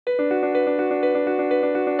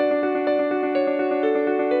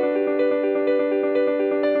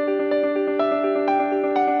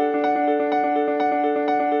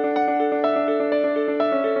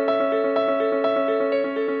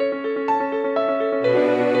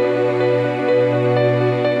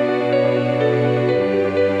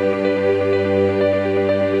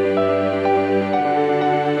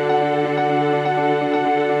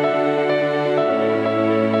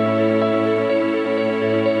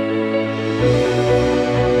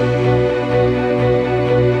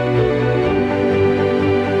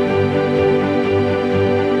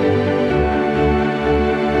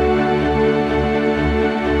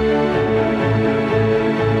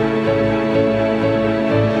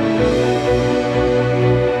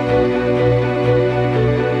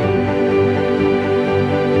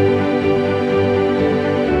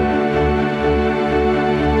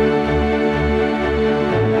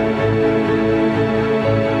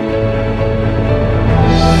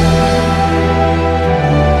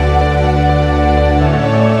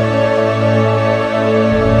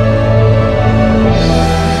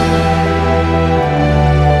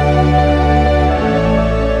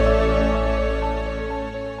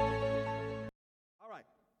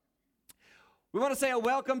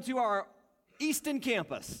Welcome to our Easton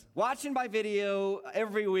campus. Watching by video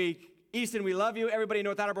every week. Easton, we love you. Everybody in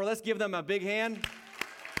North Attleboro, let's give them a big hand.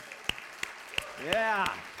 Yeah.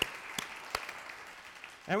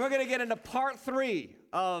 And we're going to get into part 3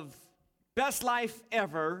 of Best Life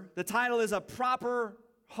Ever. The title is A Proper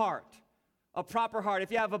Heart. A Proper Heart.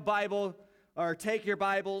 If you have a Bible, or take your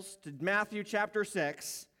Bibles to Matthew chapter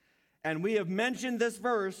 6. And we have mentioned this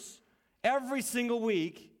verse every single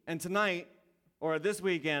week. And tonight, or this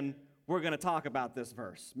weekend, we're going to talk about this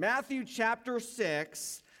verse. Matthew chapter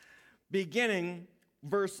 6, beginning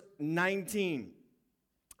verse 19.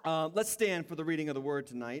 Let's stand for the reading of the word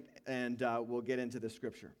tonight, and we'll get into the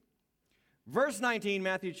scripture. Verse 19,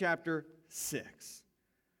 Matthew chapter 6.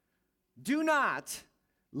 Do not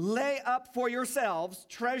lay up for yourselves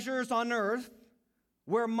treasures on earth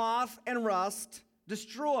where moth and rust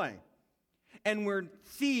destroy, and where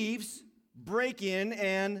thieves break in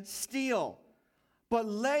and steal. But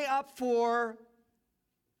lay up for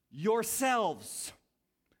yourselves.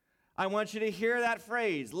 I want you to hear that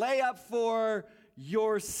phrase. Lay up for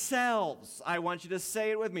yourselves. I want you to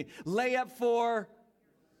say it with me. Lay up for,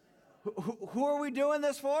 who are we doing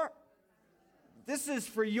this for? This is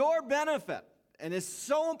for your benefit. And it's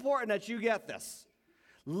so important that you get this.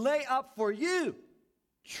 Lay up for you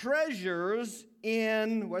treasures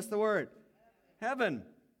in, what's the word? Heaven.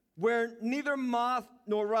 Where neither moth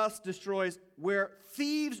nor rust destroys, where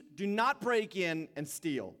thieves do not break in and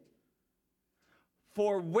steal.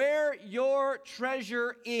 For where your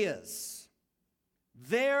treasure is,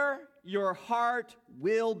 there your heart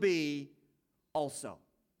will be also.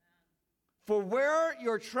 For where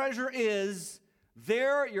your treasure is,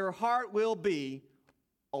 there your heart will be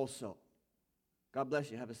also. God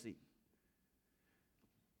bless you. Have a seat.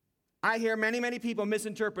 I hear many people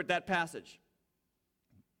misinterpret that passage.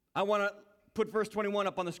 I want to put verse 21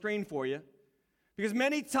 up on the screen for you, because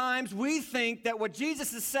many times we think that what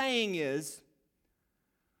Jesus is saying is,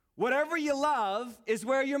 whatever you love is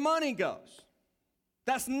where your money goes.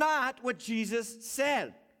 That's not what Jesus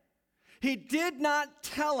said. He did not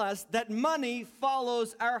tell us that money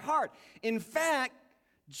follows our heart. In fact,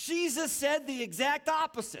 Jesus said the exact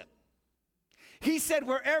opposite. He said,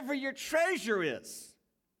 wherever your treasure is,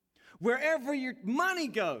 wherever your money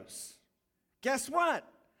goes, guess what?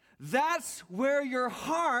 That's where your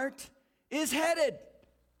heart is headed.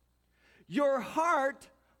 Your heart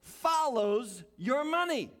follows your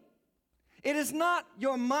money. It is not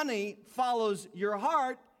your money follows your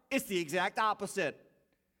heart. It's the exact opposite.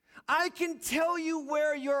 I can tell you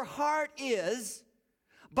where your heart is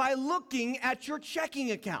by looking at your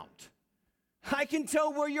checking account. I can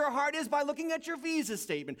tell where your heart is by looking at your Visa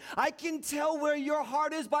statement. I can tell where your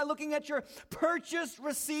heart is by looking at your purchase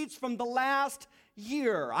receipts from the last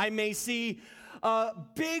year. I may see a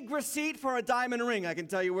big receipt for a diamond ring. I can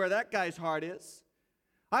tell you where that guy's heart is.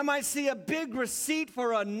 I might see a big receipt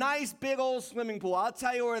for a nice big old swimming pool. I'll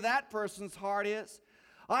tell you where that person's heart is.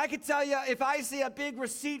 I can tell you if I see a big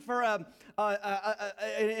receipt for an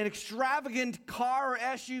extravagant car or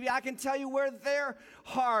SUV, I can tell you where their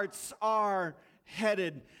hearts are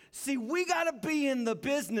headed. See, we got to be in the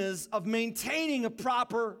business of maintaining a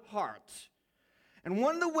proper heart. And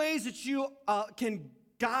one of the ways that you can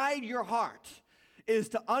guide your heart is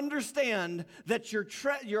to understand that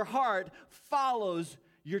your heart follows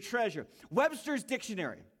your treasure. Webster's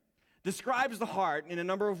Dictionary describes the heart in a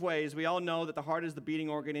number of ways. We all know that the heart is the beating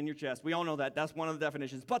organ in your chest. We all know that. That's one of the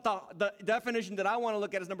definitions. But the definition that I want to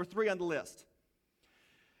look at is number 3 on the list.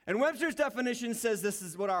 And Webster's definition says this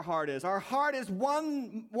is what our heart is. Our heart is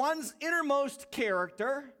one's innermost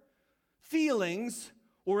character, feelings,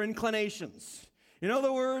 or inclinations. In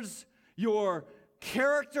other words, your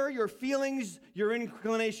character, your feelings, your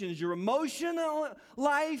inclinations, your emotional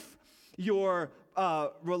life, your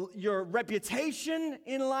reputation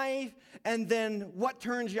in life, and then what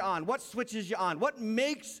turns you on, what switches you on, what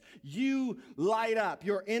makes you light up,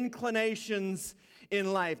 your inclinations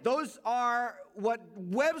in life. Those are what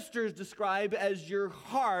Webster's describe as your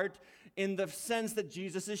heart in the sense that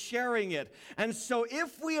Jesus is sharing it. And so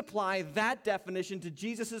if we apply that definition to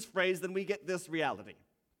Jesus' phrase, then we get this reality.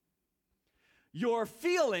 Your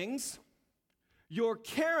feelings, your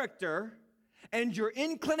character, and your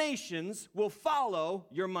inclinations will follow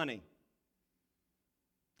your money.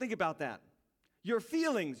 Think about that. Your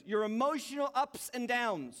feelings, your emotional ups and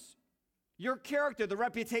downs, your character, the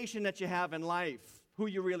reputation that you have in life, who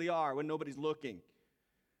you really are when nobody's looking,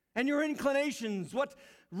 and your inclinations, what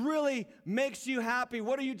really makes you happy,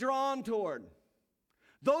 what are you drawn toward?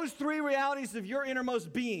 Those 3 realities of your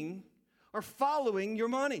innermost being are following your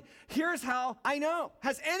money. Here's how I know.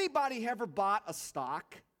 Has anybody ever bought a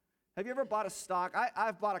stock? Have you ever bought a stock?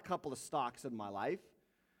 I've bought a couple of stocks in my life.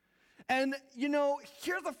 And,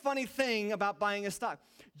 here's the funny thing about buying a stock.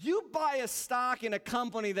 You buy a stock in a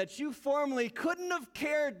company that you formerly couldn't have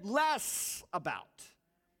cared less about.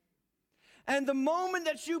 And the moment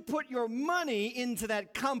that you put your money into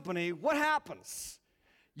that company, what happens?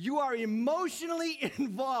 You are emotionally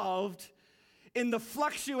involved in the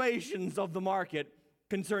fluctuations of the market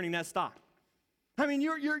concerning that stock. I mean,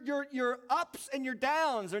 your ups and your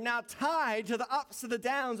downs are now tied to the ups and the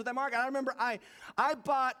downs of that market. I remember I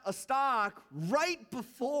bought a stock right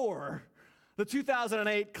before the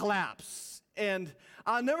 2008 collapse. And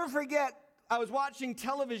I'll never forget, I was watching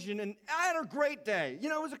television, and I had a great day.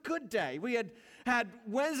 It was a good day. We had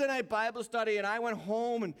Wednesday night Bible study, and I went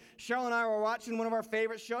home, and Cheryl and I were watching one of our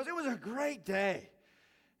favorite shows. It was a great day.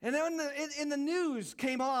 And then in the news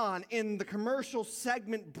came on in the commercial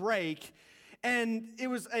segment break, and it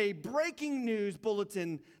was a breaking news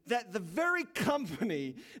bulletin that the very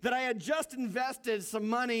company that I had just invested some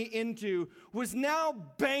money into was now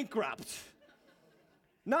bankrupt.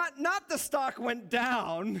 Not the stock went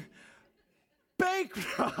down,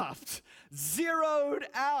 bankrupt, zeroed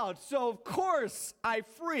out. So of course I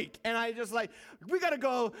freak, and I just we got to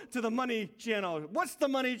go to the Money Channel. What's the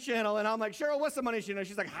Money Channel? And I'm like, Cheryl, what's the Money Channel?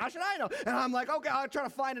 She's like, how should I know? And I'm like, okay, I'll try to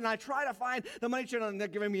find it. And I try to find the Money Channel, and they're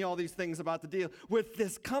giving me all these things about the deal with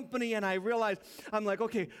this company. And I realized, I'm like,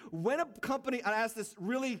 okay, when a company, I asked this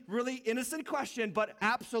really, really innocent question, but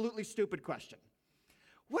absolutely stupid question.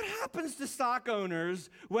 What happens to stock owners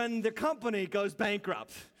when the company goes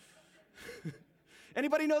bankrupt?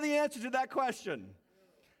 Anybody know the answer to that question?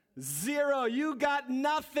 0. You got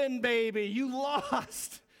nothing, baby. You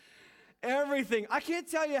lost everything. I can't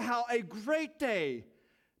tell you how a great day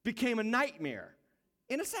became a nightmare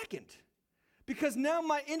in a second. Because now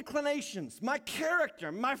my inclinations, my character,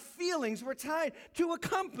 my feelings were tied to a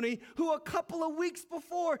company who a couple of weeks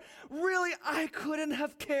before, really, I couldn't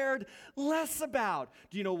have cared less about.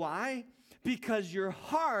 Do you know why? Because your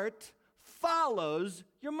heart follows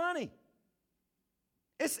your money.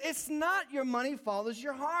 It's not your money follows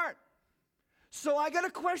your heart. So I got a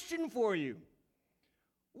question for you.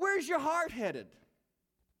 Where's your heart headed?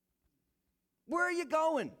 Where are you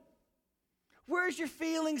going? Where's your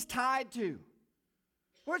feelings tied to?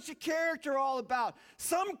 What's your character all about?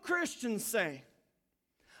 Some Christians say,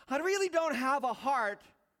 I really don't have a heart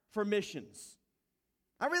for missions.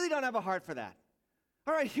 I really don't have a heart for that.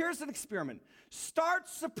 All right, here's an experiment. Start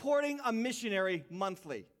supporting a missionary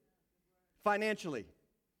monthly, financially,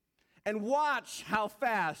 and watch how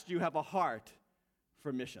fast you have a heart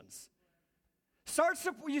for missions.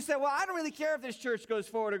 You say, well, I don't really care if this church goes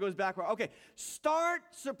forward or goes backward. Okay, start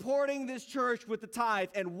supporting this church with the tithe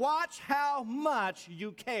and watch how much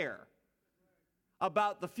you care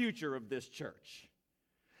about the future of this church.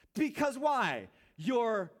 Because why?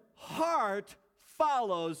 Your heart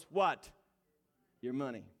follows what? Your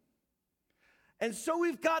money. And so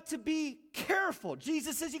we've got to be careful.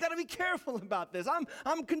 Jesus says you got to be careful about this.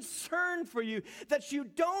 I'm concerned for you that you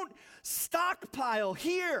don't stockpile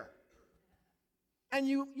here. And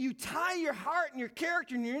you tie your heart and your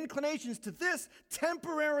character and your inclinations to this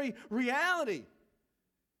temporary reality.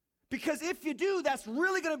 Because if you do, that's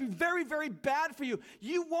really going to be very, very bad for you.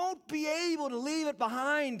 You won't be able to leave it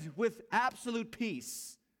behind with absolute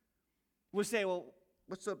peace. We'll say, well,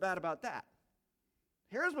 what's so bad about that?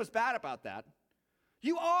 here's what's bad about that.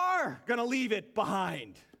 You are going to leave it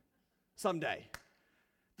behind someday.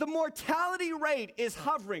 The mortality rate is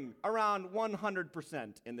hovering around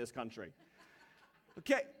 100% in this country.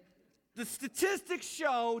 Okay, the statistics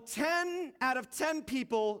show 10 out of 10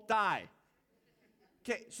 people die.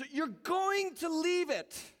 Okay, so you're going to leave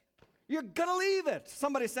it. You're going to leave it.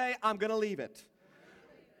 Somebody say, I'm going to leave it.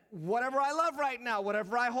 Whatever I love right now,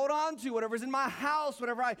 whatever I hold on to, whatever's in my house,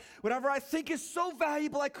 whatever I think is so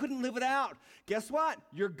valuable I couldn't live without. Guess what?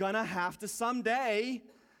 You're going to have to someday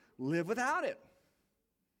live without it.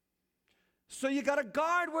 So you got to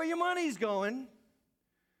guard where your money's going,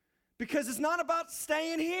 because it's not about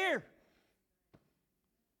staying here.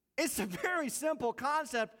 It's a very simple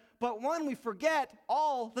concept, but one we forget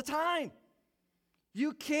all the time.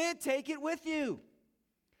 You can't take it with you.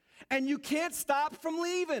 And you can't stop from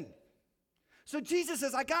leaving. So Jesus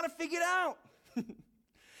says, I got to figure it out.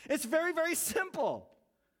 It's very, very simple.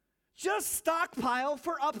 Just stockpile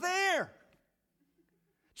for up there.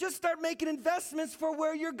 Just start making investments for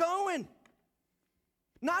where you're going,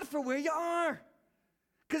 not for where you are.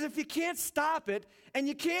 Because if you can't stop it and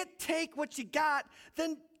you can't take what you got,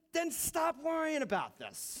 then stop worrying about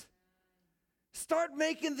this. Start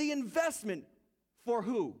making the investment for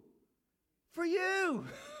who? For you.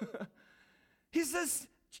 He says,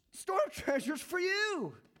 store up treasures for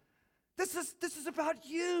you. This is about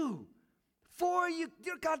you. For you.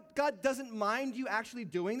 God doesn't mind you actually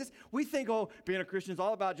doing this. We think, being a Christian is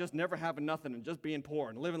all about just never having nothing and just being poor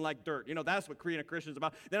and living like dirt. That's what being a Christian is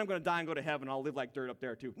about. Then I'm going to die and go to heaven and I'll live like dirt up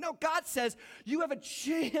there too. No, God says you have a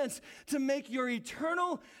chance to make your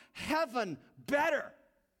eternal heaven better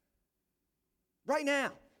right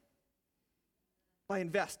now by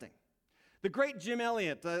investing. The great Jim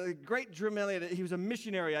Elliot, he was a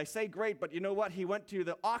missionary. I say great, but you know what? He went to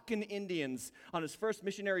the Aucan Indians on his first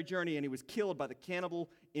missionary journey, and he was killed by the cannibal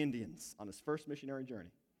Indians on his first missionary journey.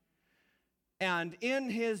 And in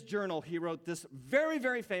his journal, he wrote this very,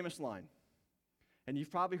 very famous line. And you've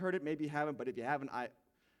probably heard it, maybe you haven't, but if you haven't, I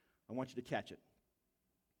want you to catch it.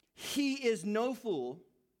 He is no fool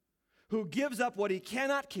who gives up what he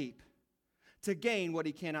cannot keep to gain what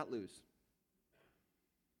he cannot lose.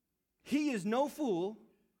 He is no fool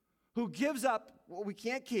who gives up what we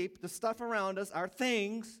can't keep, the stuff around us, our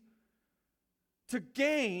things, to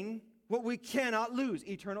gain what we cannot lose,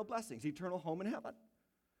 eternal blessings, eternal home in heaven.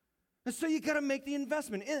 And so you got to make the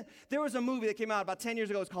investment. There was a movie that came out about 10 years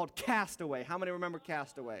ago. It's called Castaway. How many remember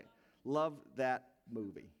Castaway? Love that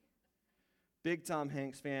movie. Big Tom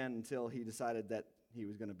Hanks fan until he decided that he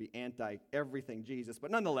was going to be anti-everything Jesus. But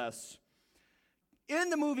nonetheless, in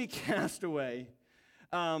the movie Castaway,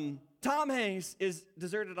 Tom Hanks is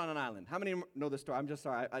deserted on an island. How many know this story? I'm just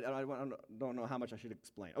sorry. I don't know how much I should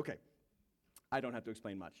explain. Okay. I don't have to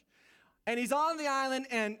explain much. And he's on the island,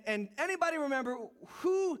 and anybody remember,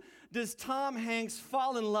 who does Tom Hanks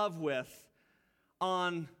fall in love with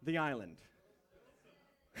on the island?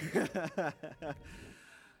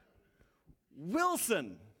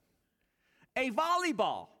 Wilson, a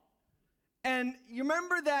volleyball. And you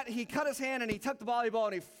remember that he cut his hand and he took the volleyball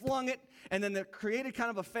and he flung it, and then it created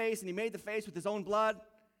kind of a face, and he made the face with his own blood.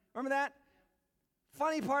 Remember that?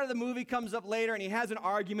 Funny part of the movie comes up later, and he has an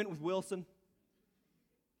argument with Wilson.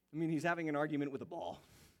 He's having an argument with a ball.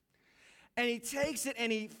 And he takes it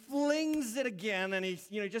and he flings it again, and he's,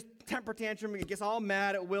 just temper tantrum, and he gets all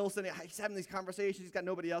mad at Wilson. He's having these conversations, he's got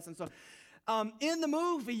nobody else. And so in the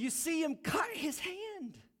movie, you see him cut his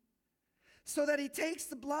hand so that he takes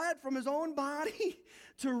the blood from his own body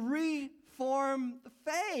to reform the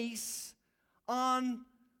face on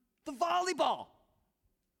the volleyball.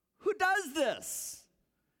 Who does this?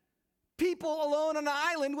 People alone on an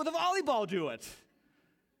island with a volleyball do it.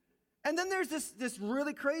 And then there's this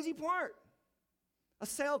really crazy part. A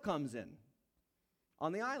sail comes in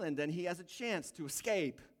on the island, and he has a chance to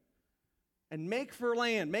escape and make for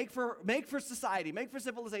land, make for society, make for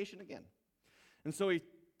civilization again. And so he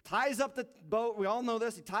ties up the boat. We all know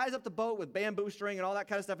this. He ties up the boat with bamboo string and all that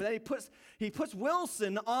kind of stuff. And then he puts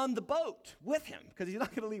Wilson on the boat with him, because he's not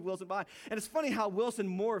going to leave Wilson behind. And it's funny how Wilson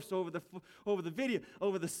morphs over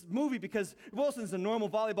this movie, because Wilson's a normal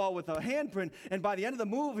volleyball with a handprint, and by the end of the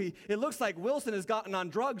movie, it looks like Wilson has gotten on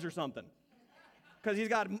drugs or something, because he's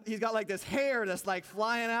got like this hair that's like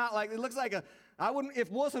flying out. Like, it looks like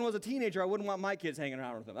if Wilson was a teenager, I wouldn't want my kids hanging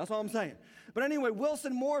around with him. That's all I'm saying. But anyway,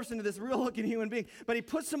 Wilson morphs into this real-looking human being, but he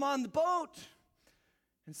puts him on the boat,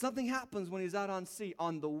 and something happens when he's out on sea.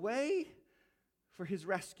 On the way for his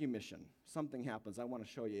rescue mission, something happens. I want to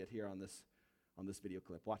show you it here on this video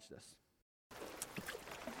clip. Watch this.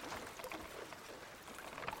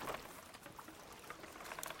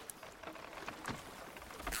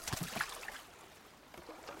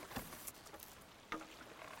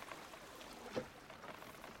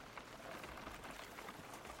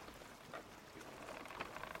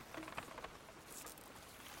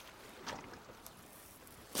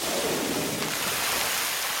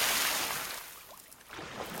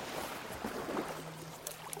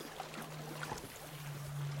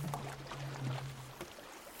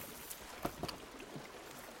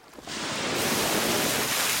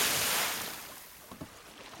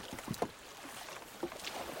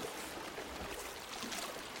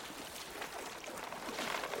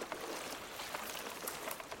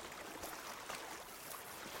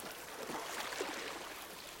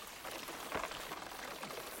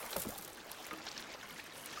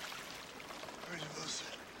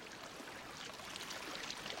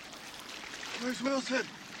 Where's Wilson?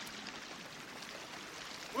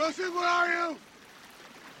 Wilson, where are you?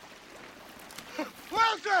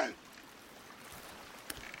 Wilson!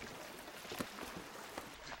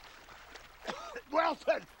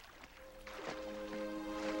 Wilson!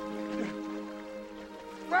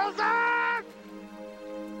 Wilson!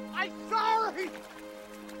 I'm sorry!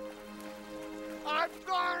 I'm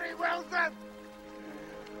sorry, Wilson!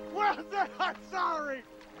 Wilson, I'm sorry!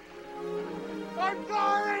 I'm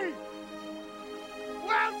sorry!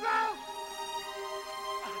 Wilson!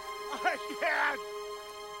 I can't!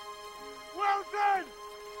 Wilson!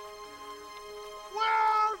 Wilson!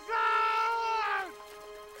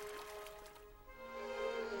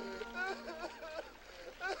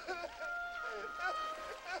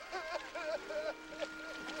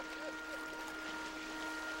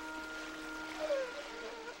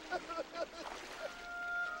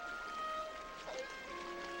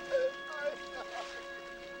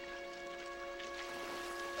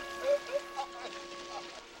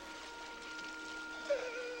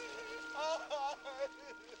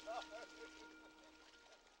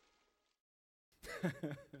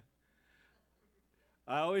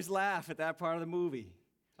 I always laugh at that part of the movie.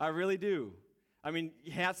 I really do. I mean,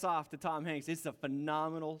 hats off to Tom Hanks. It's a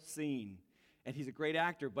phenomenal scene, and he's a great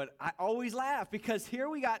actor, but I always laugh because here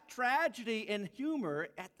we got tragedy and humor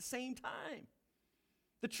at the same time.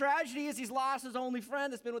 The tragedy is he's lost his only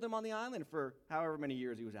friend that's been with him on the island for however many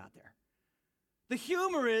years he was out there. The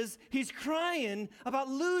humor is he's crying about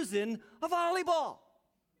losing a volleyball.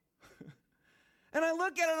 And I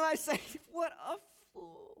look at it and I say, what a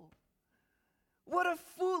fool. What a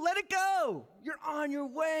fool. Let it go. You're on your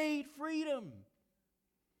way to freedom.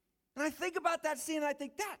 And I think about that scene and I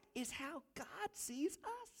think that is how God sees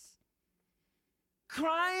us.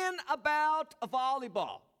 Crying about a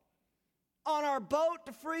volleyball on our boat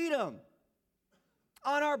to freedom,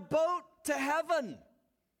 on our boat to heaven.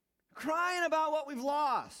 Crying about what we've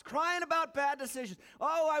lost, crying about bad decisions.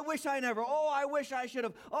 Oh, I wish I never. Oh, I wish I should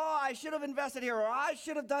have. Oh, I should have invested here, or I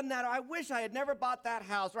should have done that, or I wish I had never bought that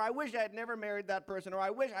house, or I wish I had never married that person, or I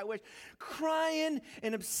wish. Crying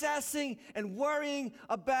and obsessing and worrying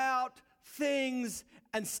about things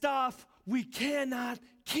and stuff we cannot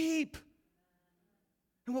keep.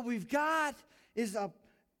 And what we've got is a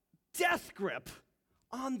death grip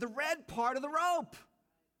on the red part of the rope.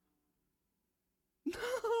 No.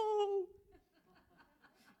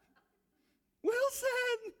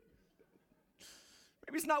 Wilson.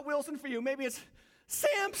 Maybe it's not Wilson for you. Maybe it's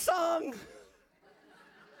Samsung.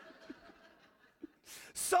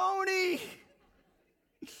 Sony.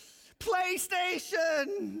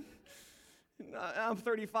 PlayStation. I'm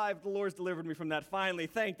 35. The Lord's delivered me from that finally.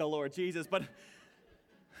 Thank the Lord Jesus. But,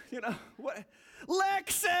 what?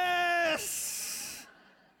 Lexus.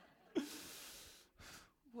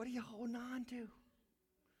 What are you holding on to?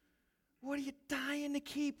 What are you dying to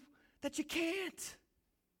keep that you can't?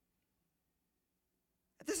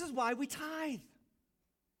 This is why we tithe.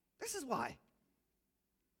 This is why.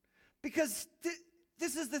 Because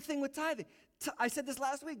this is the thing with tithing. I said this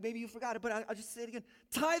last week. Maybe you forgot it, but I'll just say it again.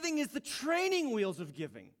 Tithing is the training wheels of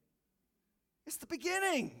giving. It's the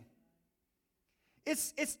beginning.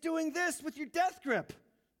 It's doing this with your death grip.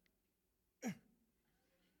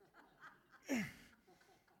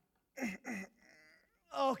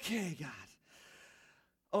 Okay, God.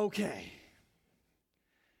 Okay.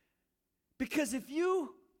 Because if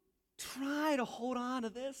you try to hold on to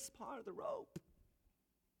this part of the rope,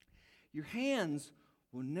 your hands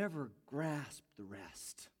will never grasp the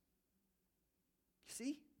rest. You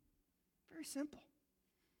see? Very simple.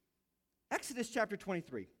 Exodus chapter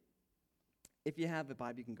 23. If you have the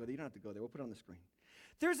Bible, you can go there. You don't have to go there. We'll put it on the screen.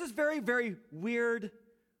 There's this very, very weird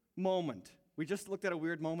moment. We just looked at a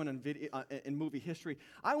weird moment in movie history.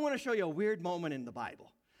 I want to show you a weird moment in the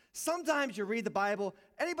Bible. Sometimes you read the Bible,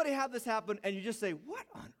 anybody have this happen, and you just say, what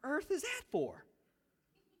on earth is that for?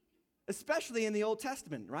 Especially in the Old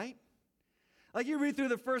Testament, right? Like you read through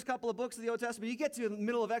the first couple of books of the Old Testament, you get to the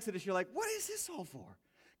middle of Exodus, you're like, what is this all for?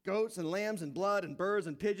 Goats and lambs and blood and birds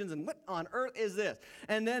and pigeons, and what on earth is this?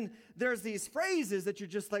 And then there's these phrases that you're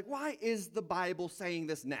just like, why is the Bible saying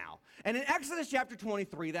this now? And in Exodus chapter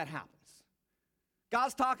 23, that happens.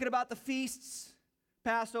 God's talking about the feasts,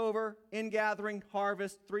 Passover, ingathering,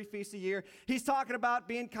 harvest, 3 feasts a year. He's talking about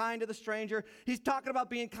being kind to the stranger. He's talking about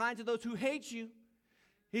being kind to those who hate you.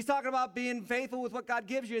 He's talking about being faithful with what God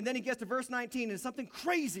gives you. And then he gets to verse 19 and something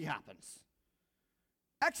crazy happens.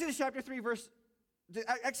 Exodus chapter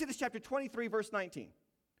 23, verse 19.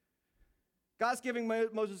 God's giving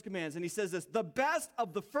Moses commands, and he says this, the best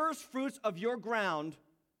of the first fruits of your ground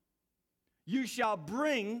you shall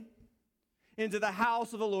bring into the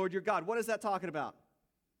house of the Lord your God. What is that talking about?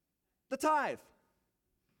 The tithe.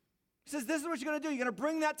 He says, this is what you're going to do. You're going to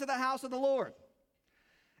bring that to the house of the Lord.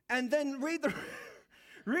 And then read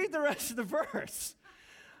the rest of the verse.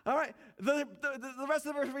 All right, the rest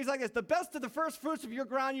of the verse reads like this. The best of the first fruits of your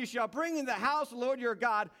ground you shall bring in the house of the Lord your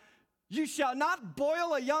God. You shall not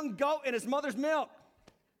boil a young goat in its mother's milk.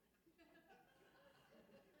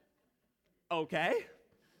 Okay.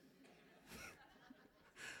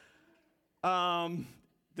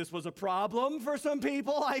 This was a problem for some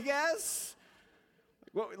people, I guess.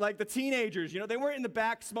 Well, like the teenagers, they weren't in the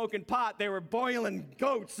back smoking pot. They were boiling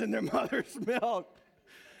goats in their mother's milk.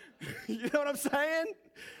 You know what I'm saying?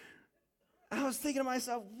 I was thinking to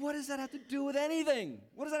myself, what does that have to do with anything?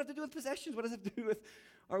 What does that have to do with possessions? What does that have to do with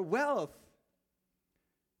our wealth?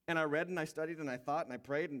 And I read and I studied and I thought and I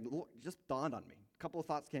prayed and it just dawned on me. A couple of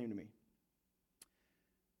thoughts came to me.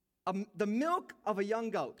 The milk of a young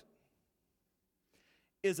goat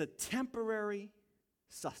is a temporary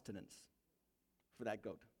sustenance for that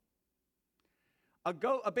goat.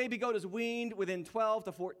 A baby goat is weaned within 12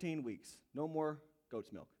 to 14 weeks. No more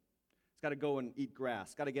goat's milk. It's got to go and eat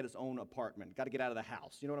grass. Got to get its own apartment. Got to get out of the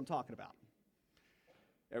house. You know what I'm talking about?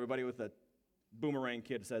 Everybody with a boomerang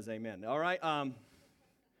kid says amen. All right?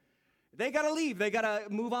 They got to leave. They got to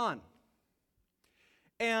move on.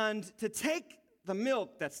 And to take the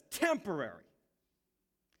milk that's temporary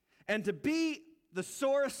and to be the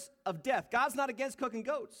source of death. God's not against cooking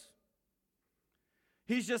goats.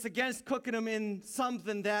 He's just against cooking them in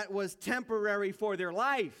something that was temporary for their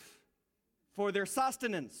life, for their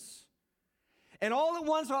sustenance. And all at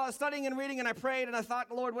once, while I was studying and reading, and I prayed, and I thought,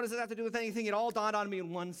 Lord, what does it have to do with anything? It all dawned on me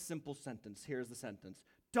in one simple sentence. Here's the sentence.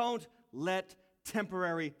 Don't let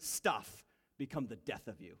temporary stuff become the death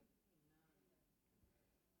of you.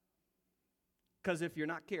 Because if you're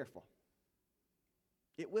not careful,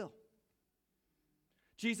 it will.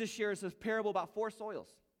 Jesus shares this parable about 4 soils.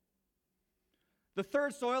 The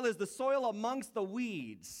third soil is the soil amongst the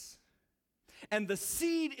weeds. And the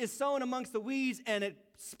seed is sown amongst the weeds, and it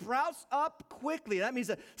sprouts up quickly. That means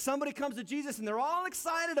that somebody comes to Jesus, and they're all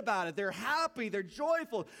excited about it. They're happy. They're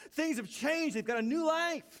joyful. Things have changed. They've got a new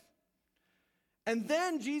life. And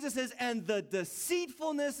then Jesus says, and the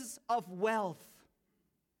deceitfulness of wealth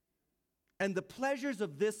and the pleasures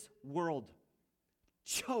of this world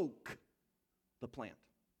choke the plant,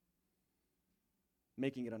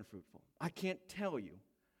 making it unfruitful. I can't tell you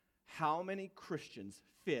how many Christians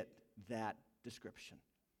fit that description.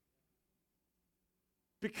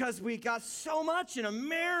 Because we got so much in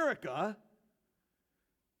America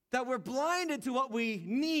that we're blinded to what we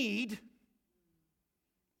need.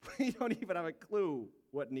 We don't even have a clue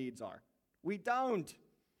what needs are. We don't.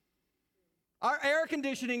 Our air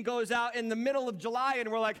conditioning goes out in the middle of July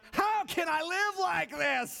and we're like, how can I live like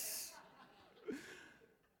this?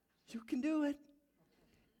 You can do it.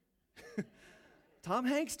 Tom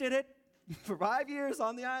Hanks did it for 5 years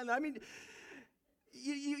on the island. I mean,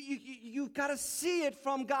 you've got to see it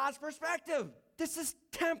from God's perspective. This is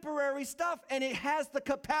temporary stuff, and it has the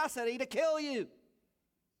capacity to kill you.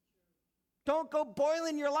 Don't go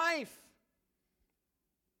boiling your life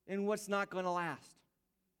in what's not going to last.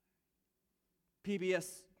 PBS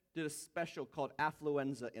did a special called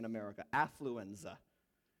Affluenza in America. Affluenza. A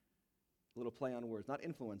little play on words, not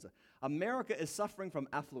influenza. America is suffering from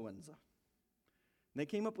affluenza. And they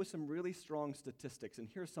came up with some really strong statistics, and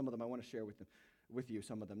here's some of them. I want to share with you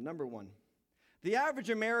some of them. Number one, the average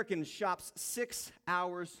American shops 6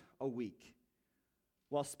 hours a week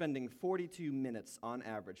while spending 42 minutes on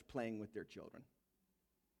average playing with their children.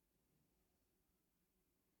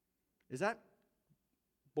 Is that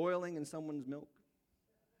boiling in someone's milk?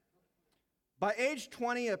 By age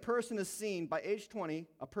 20, a person has seen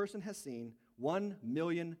 1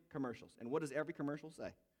 million commercials. And what does every commercial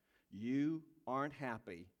say? You aren't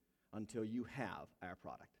happy until you have our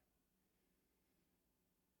product.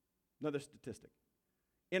 Another statistic.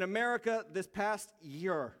 In America this past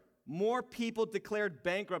year, more people declared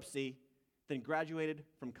bankruptcy than graduated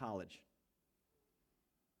from college.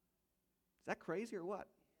 Is that crazy or what?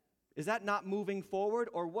 Is that not moving forward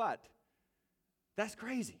or what? That's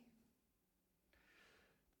crazy.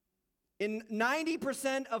 In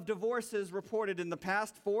 90% of divorces reported in the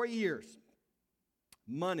past 4 years,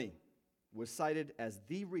 money was cited as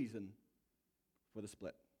the reason for the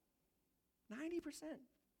split. 90%.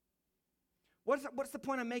 What's the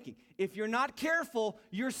point I'm making? If you're not careful,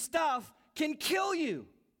 your stuff can kill you.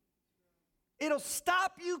 It'll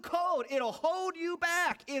stop you cold. It'll hold you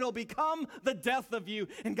back. It'll become the death of you,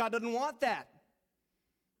 and God doesn't want that.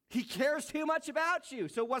 He cares too much about you.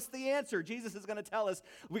 So what's the answer? Jesus is going to tell us.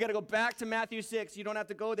 We got to go back to Matthew 6. You don't have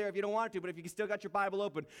to go there if you don't want to, but if you still got your Bible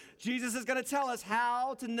open. Jesus is going to tell us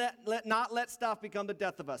how to not let stuff become the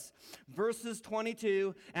death of us. Verses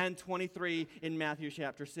 22 and 23 in Matthew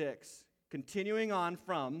chapter 6. Continuing on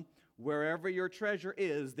from wherever your treasure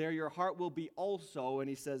is, there your heart will be also. And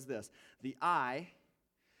he says this, the eye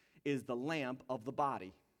is the lamp of the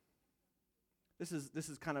body. This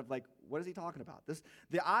is kind of like, what is he talking about?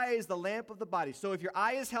 The eye is the lamp of the body. So if your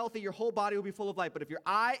eye is healthy, your whole body will be full of light. But if your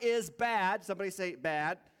eye is bad, somebody say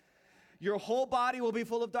bad, your whole body will be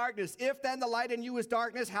full of darkness. If then the light in you is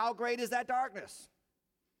darkness, how great is that darkness?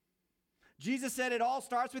 Jesus said it all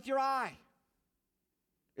starts with your eye.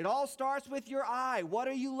 It all starts with your eye. What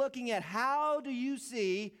are you looking at? How do you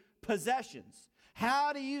see possessions?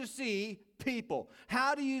 How do you see people?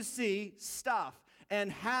 How do you see stuff? And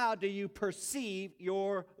how do you perceive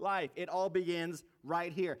your life? It all begins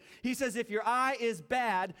right here. He says, if your eye is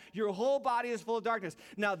bad, your whole body is full of darkness.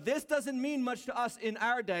 Now, this doesn't mean much to us in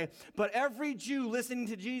our day, but every Jew listening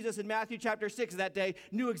to Jesus in Matthew chapter 6 that day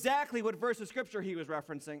knew exactly what verse of Scripture he was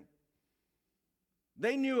referencing.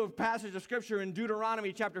 They knew a passage of Scripture in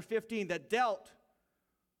Deuteronomy chapter 15 that dealt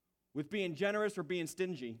with being generous or being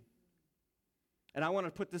stingy. And I want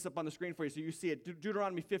to put this up on the screen for you so you see it.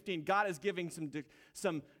 Deuteronomy 15, God is giving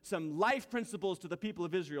some life principles to the people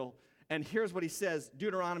of Israel. And here's what he says,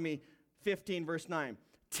 Deuteronomy 15, verse 9.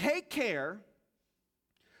 Take care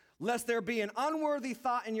lest there be an unworthy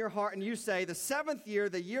thought in your heart, and you say, the seventh year,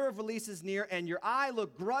 the year of release is near, and your eye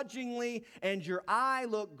look grudgingly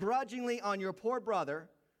on your poor brother,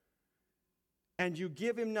 and you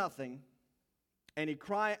give him nothing, and he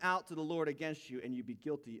cry out to the Lord against you, and you be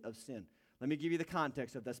guilty of sin. Let me give you the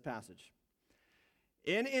context of this passage.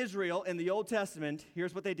 In Israel, in the Old Testament,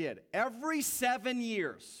 here's what they did. Every 7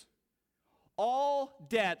 years, all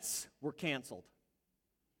debts were canceled.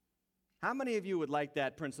 How many of you would like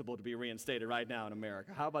that principle to be reinstated right now in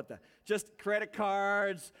America? How about that? Just credit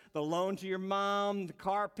cards, the loan to your mom, the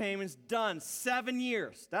car payments, done. 7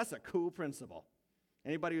 years. That's a cool principle.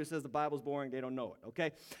 Anybody who says the Bible's boring, they don't know it,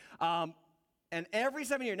 okay? And every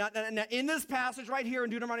 7 years, now in this passage right here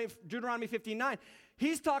in Deuteronomy 15:9,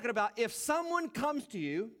 he's talking about if someone comes to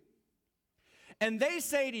you and they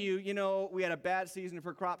say to you, you know, we had a bad season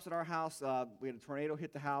for crops at our house, we had a tornado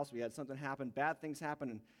hit the house, we had something happen, bad things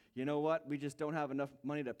happen, and you know what, we just don't have enough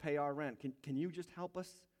money to pay our rent. Can you just help us?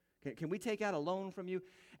 Can we take out a loan from you?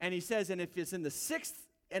 And he says, and if it's in the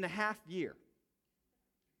 6.5 year,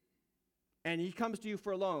 and he comes to you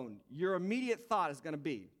for a loan, your immediate thought is going to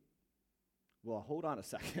be, well, hold on a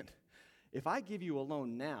second. If I give you a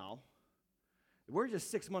loan now, we're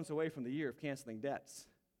just 6 months away from the year of canceling debts.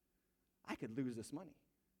 I could lose this money.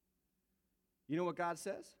 You know what God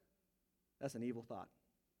says? That's an evil thought.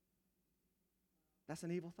 That's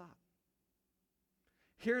an evil thought.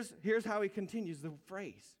 Here's how he continues the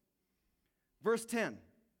phrase. Verse 10.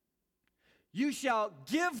 You shall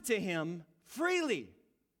give to him freely.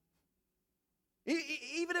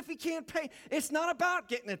 Even if he can't pay, it's not about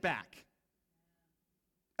getting it back.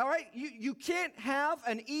 All right? You can't have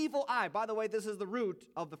an evil eye. By the way, this is the root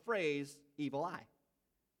of the phrase evil eye.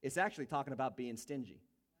 It's actually talking about being stingy.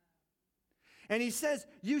 And he says,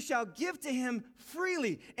 you shall give to him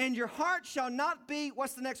freely, and your heart shall not be,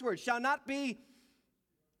 what's the next word? Shall not be,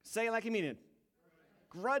 say it like you mean it,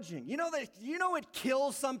 grudging. You know it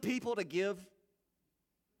kills some people to give?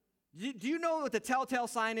 Do you know what the telltale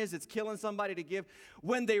sign is? It's killing somebody to give?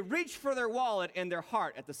 When they reach for their wallet and their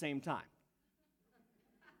heart at the same time.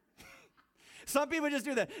 Some people just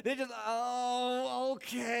do that. They just, oh,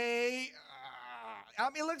 okay. I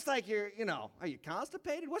mean, it looks like are you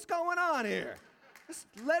constipated? What's going on here? Just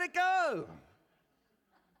let it go.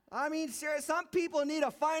 I mean, seriously, some people need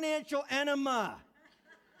a financial enema.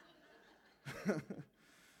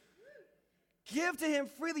 Give to him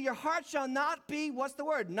freely. Your heart shall not be, what's the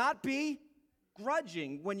word? Not be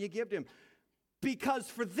grudging when you give to him. Because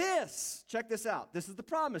for this, check this out. This is the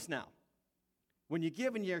promise now. When you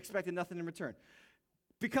give and you're expecting nothing in return.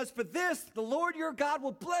 Because for this, the Lord your God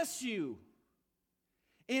will bless you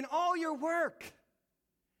in all your work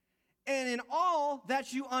and in all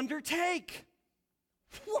that you undertake.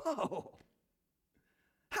 Whoa.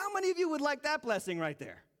 How many of you would like that blessing right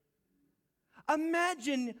there?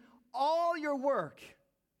 Imagine all your work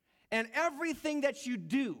and everything that you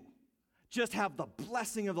do just have the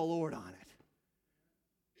blessing of the Lord on it.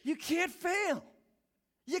 You can't fail.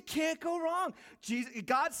 You can't go wrong.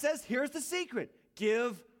 God says, here's the secret.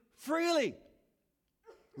 Give freely.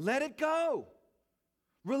 Let it go.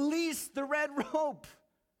 Release the red rope.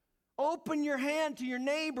 Open your hand to your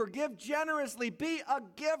neighbor. Give generously. Be a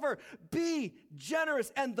giver. Be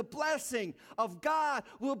generous. And the blessing of God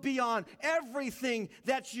will be on everything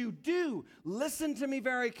that you do. Listen to me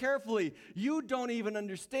very carefully. You don't even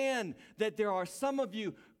understand that there are some of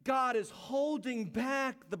you, God is holding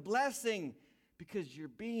back the blessing because you're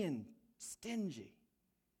being stingy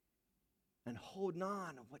and holding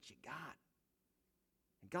on to what you got.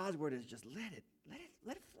 And God's word is just let it fly.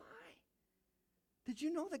 Did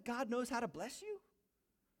you know that God knows how to bless you?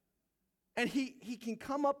 And he can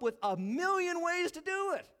come up with a million ways to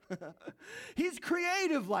do it. He's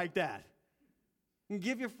creative like that. He can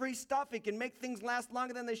give you free stuff. He can make things last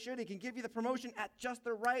longer than they should. He can give you the promotion at just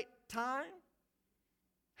the right time.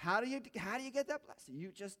 How do you get that blessing?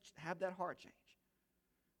 You just have that heart change.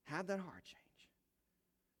 Have that heart change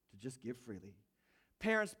to just give freely.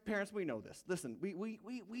 Parents, we know this. Listen,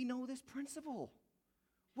 we know this principle.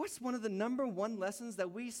 What's one of the number one lessons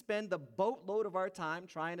that we spend the boatload of our time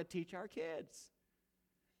trying to teach our kids?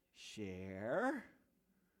 Share,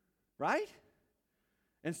 right?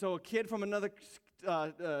 And so a kid from another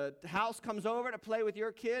house comes over to play with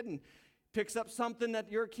your kid and picks up something that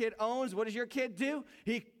your kid owns. What does your kid do?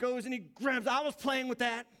 He goes and he grabs, I was playing with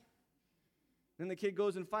that. Then the kid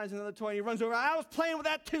goes and finds another toy and he runs over, I was playing with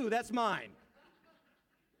that too, that's mine.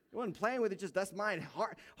 He wasn't playing with it, just that's mine.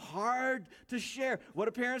 Hard to share. What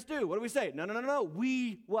do parents do? What do we say? No.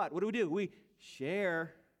 We what? What do? We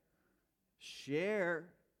share. Share.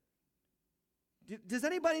 Does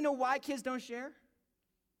anybody know why kids don't share?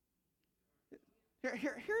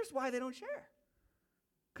 Here's why they don't share.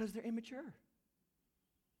 Because they're immature.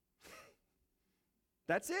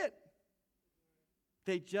 That's it.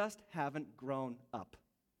 They just haven't grown up.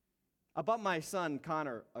 I bought my son,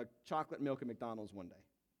 Connor, a chocolate milk at McDonald's one day.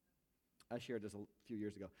 I shared this a few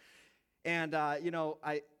years ago. And, I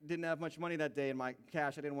didn't have much money that day in my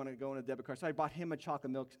cash. I didn't want to go in a debit card. So I bought him a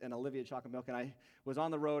chocolate milk and Olivia chocolate milk. And I was on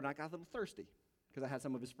the road, and I got a little thirsty because I had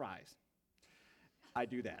some of his fries. I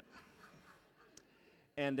do that.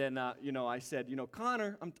 And then, I said,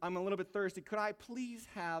 Connor, I'm a little bit thirsty. Could I please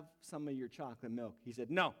have some of your chocolate milk? He said,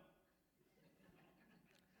 no.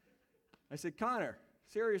 I said, Connor,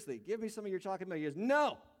 seriously, give me some of your chocolate milk. He goes,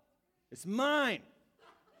 no, it's mine.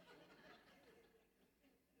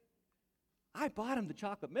 I bought him the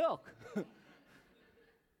chocolate milk.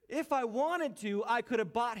 If I wanted to, I could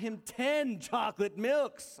have bought him 10 chocolate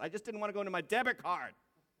milks. I just didn't want to go into my debit card,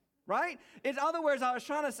 right? In other words, I was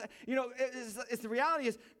trying to say, it's the reality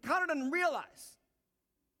is, Connor doesn't realize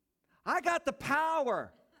I got the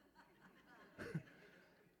power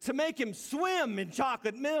to make him swim in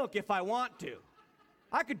chocolate milk if I want to.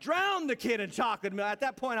 I could drown the kid in chocolate milk. At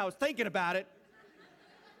that point, I was thinking about it.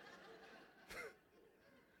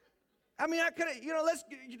 I mean, I could have,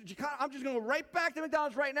 I'm just going to go right back to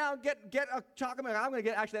McDonald's right now and get a chocolate milk. I'm going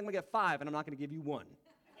to get 5, and I'm not going to give you 1.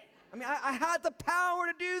 I mean, I had the power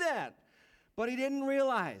to do that. But he didn't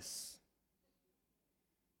realize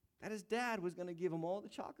that his dad was going to give him all the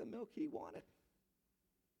chocolate milk he wanted.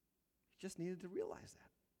 He just needed to realize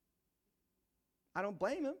that. I don't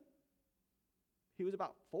blame him. He was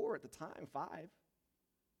about 4 at the time, 5.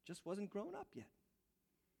 Just wasn't grown up yet.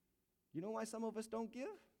 You know why some of us don't give?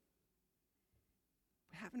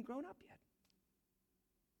 We haven't grown up yet.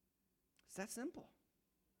 It's that simple.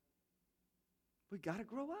 We got to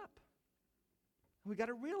grow up. We got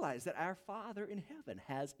to realize that our Father in heaven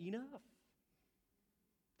has enough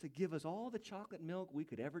to give us all the chocolate milk we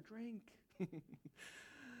could ever drink.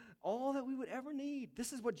 All that we would ever need.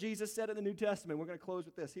 This is what Jesus said in the New Testament. We're going to close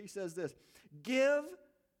with this. He says this,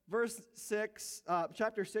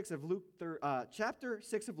 chapter 6 of Luke,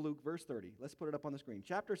 verse 30. Let's put it up on the screen.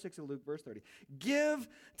 Chapter 6 of Luke, verse 30. Give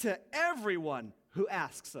to everyone who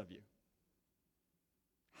asks of you.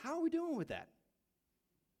 How are we doing with that?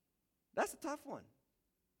 That's a tough one.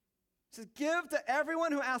 It says, give to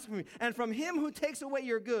everyone who asks of me, and from him who takes away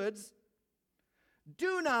your goods,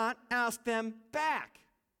 do not ask them back.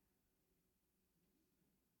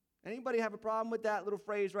 Anybody have a problem with that little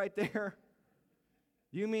phrase right there?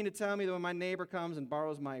 You mean to tell me that when my neighbor comes and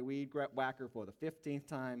borrows my weed whacker for the 15th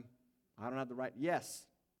time, I don't have the right? Yes.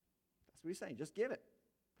 That's what he's saying. Just give it.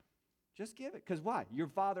 Just give it. Because why? Your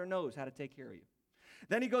Father knows how to take care of you.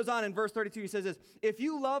 Then he goes on in verse 32, he says this, if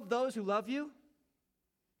you love those who love you,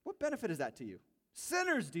 what benefit is that to you?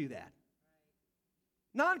 Sinners do that.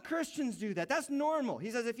 Non-Christians do that. That's normal.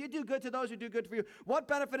 He says, if you do good to those who do good for you, what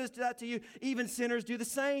benefit is that to you? Even sinners do the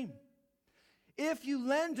same. If you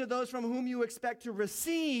lend to those from whom you expect to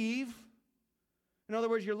receive, in other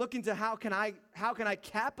words, you're looking to how can I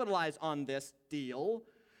capitalize on this deal?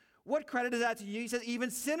 What credit is that to you? He says,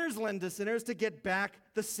 even sinners lend to sinners to get back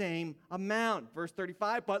the same amount. Verse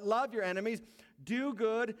 35, but love your enemies, do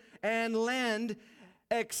good, and lend,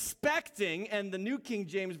 expecting, and the New King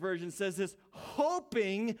James Version says this,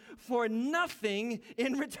 hoping for nothing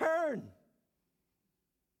in return.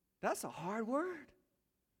 That's a hard word.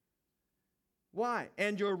 Why?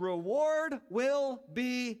 And your reward will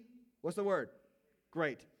be, what's the word?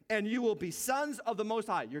 Great. And you will be sons of the Most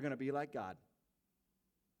High. You're going to be like God.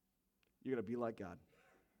 You're going to be like God.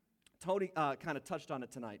 Tony kind of touched on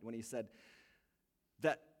it tonight when he said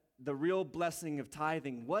that the real blessing of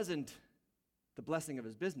tithing wasn't the blessing of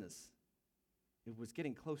his business. It was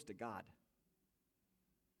getting close to God.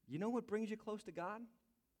 You know what brings you close to God?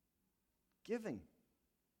 Giving.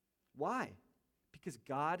 Why? Because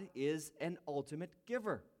God is an ultimate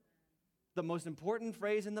giver. The most important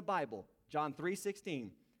phrase in the Bible, John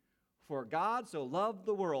 3:16, for God so loved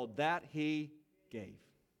the world that he gave.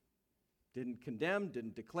 Didn't condemn,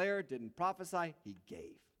 didn't declare, didn't prophesy, he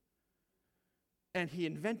gave. And he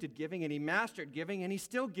invented giving, and he mastered giving, and he's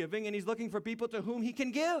still giving, and he's looking for people to whom he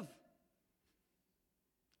can give.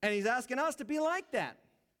 And he's asking us to be like that,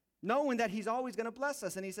 knowing that he's always going to bless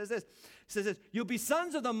us. And he says this, you'll be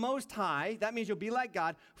sons of the Most High. That means you'll be like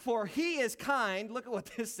God. For he is kind, look at what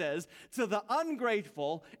this says, to the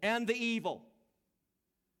ungrateful and the evil.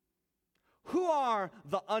 Who are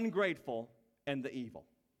the ungrateful and the evil?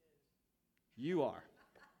 You are.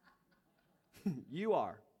 You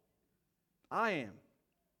are. I am.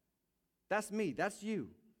 That's me. That's you.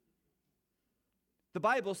 The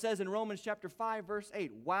Bible says in Romans chapter 5, verse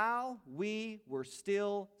 8, while we were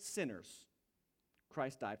still sinners,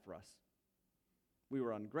 Christ died for us. We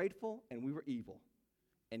were ungrateful and we were evil.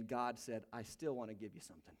 And God said, I still want to give you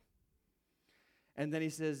something. And then he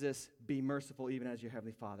says this, be merciful even as your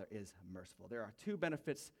heavenly Father is merciful. There are two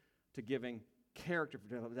benefits to giving: character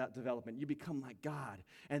development. You become like God.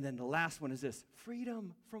 And then the last one is this,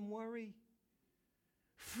 freedom from worry.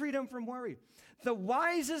 Freedom from worry. The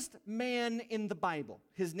wisest man in the Bible,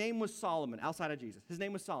 his name was Solomon, outside of Jesus. His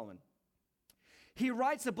name was Solomon. He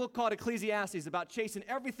writes a book called Ecclesiastes about chasing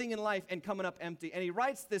everything in life and coming up empty. And he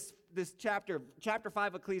writes this chapter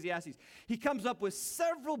 5 of Ecclesiastes. He comes up with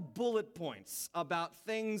several bullet points about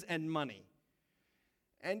things and money.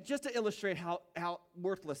 And just to illustrate how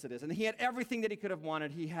worthless it is. And he had everything that he could have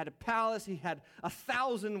wanted. He had a palace. He had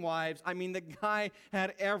 1,000 wives. I mean, the guy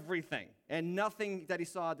had everything. And nothing that he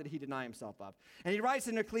saw did he deny himself of. And he writes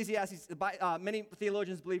in Ecclesiastes, many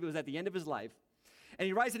theologians believe it was at the end of his life. And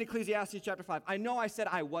he writes in Ecclesiastes chapter 5, I know I said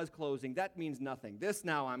I was closing. That means nothing. This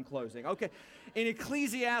now I'm closing. Okay. In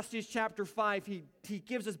Ecclesiastes chapter 5, he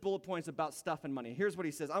gives us bullet points about stuff and money. Here's what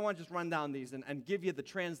he says. I want to just run down these and give you the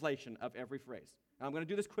translation of every phrase. Now, I'm going to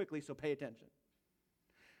do this quickly, so pay attention.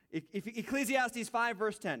 Ecclesiastes 5,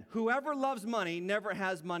 verse 10, whoever loves money never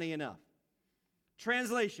has money enough.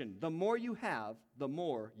 Translation, the more you have, the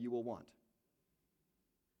more you will want.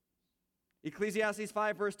 Ecclesiastes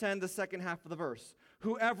 5, verse 10, the second half of the verse.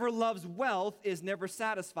 Whoever loves wealth is never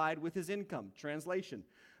satisfied with his income. Translation,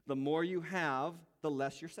 the more you have, the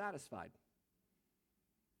less you're satisfied.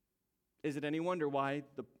 Is it any wonder why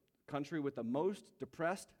the country with the most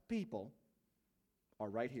depressed people are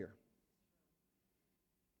right here?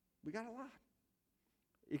 We got a lot.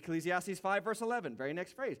 Ecclesiastes 5, verse 11, very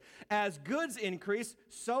next phrase. As goods increase,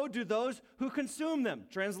 so do those who consume them.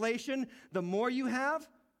 Translation, the more you have,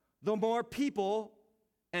 the more people,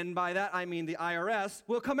 and by that I mean the IRS,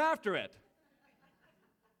 will come after it.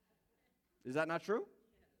 Is that not true?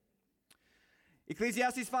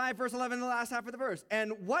 Ecclesiastes 5, verse 11, the last half of the verse.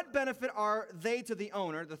 And what benefit are they to the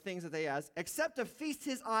owner, the things that they ask, except to feast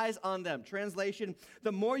his eyes on them? Translation,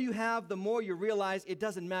 the more you have, the more you realize it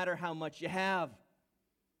doesn't matter how much you have.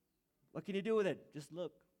 What can you do with it? Just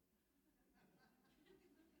look.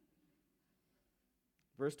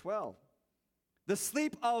 Verse 12. The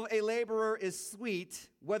sleep of a laborer is sweet,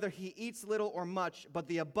 whether he eats little or much, but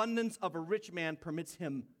the abundance of a rich man permits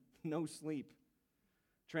him no sleep.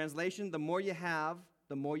 Translation, the more you have,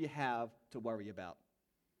 the more you have to worry about.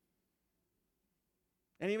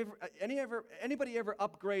 Anybody ever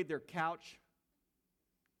upgrade their couch?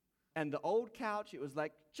 And the old couch, it was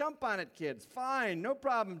like, jump on it, kids. Fine, no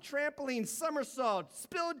problem. Trampoline, somersault,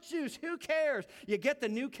 spilled juice, who cares? You get the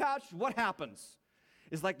new couch, what happens?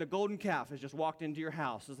 It's like the golden calf has just walked into your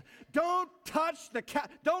house. It's like, don't touch the couch.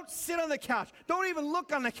 Don't sit on the couch. Don't even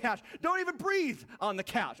look on the couch. Don't even breathe on the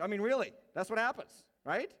couch. I mean, really, that's what happens,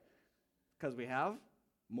 right? Because we have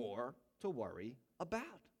more to worry about.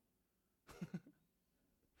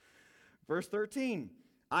 Verse 13,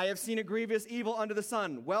 I have seen a grievous evil under the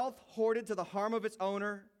sun, wealth hoarded to the harm of its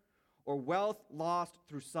owner, or wealth lost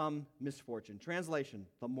through some misfortune. Translation,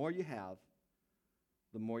 the more you have,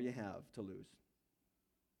 the more you have to lose.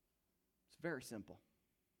 It's very simple.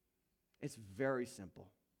 It's very simple.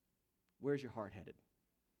 Where's your heart headed?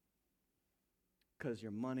 Because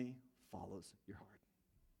your money follows your heart.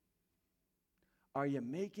 Are you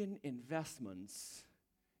making investments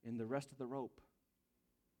in the rest of the rope?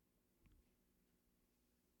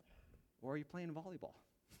 Or are you playing volleyball?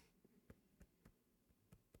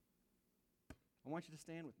 I want you to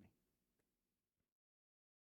stand with me.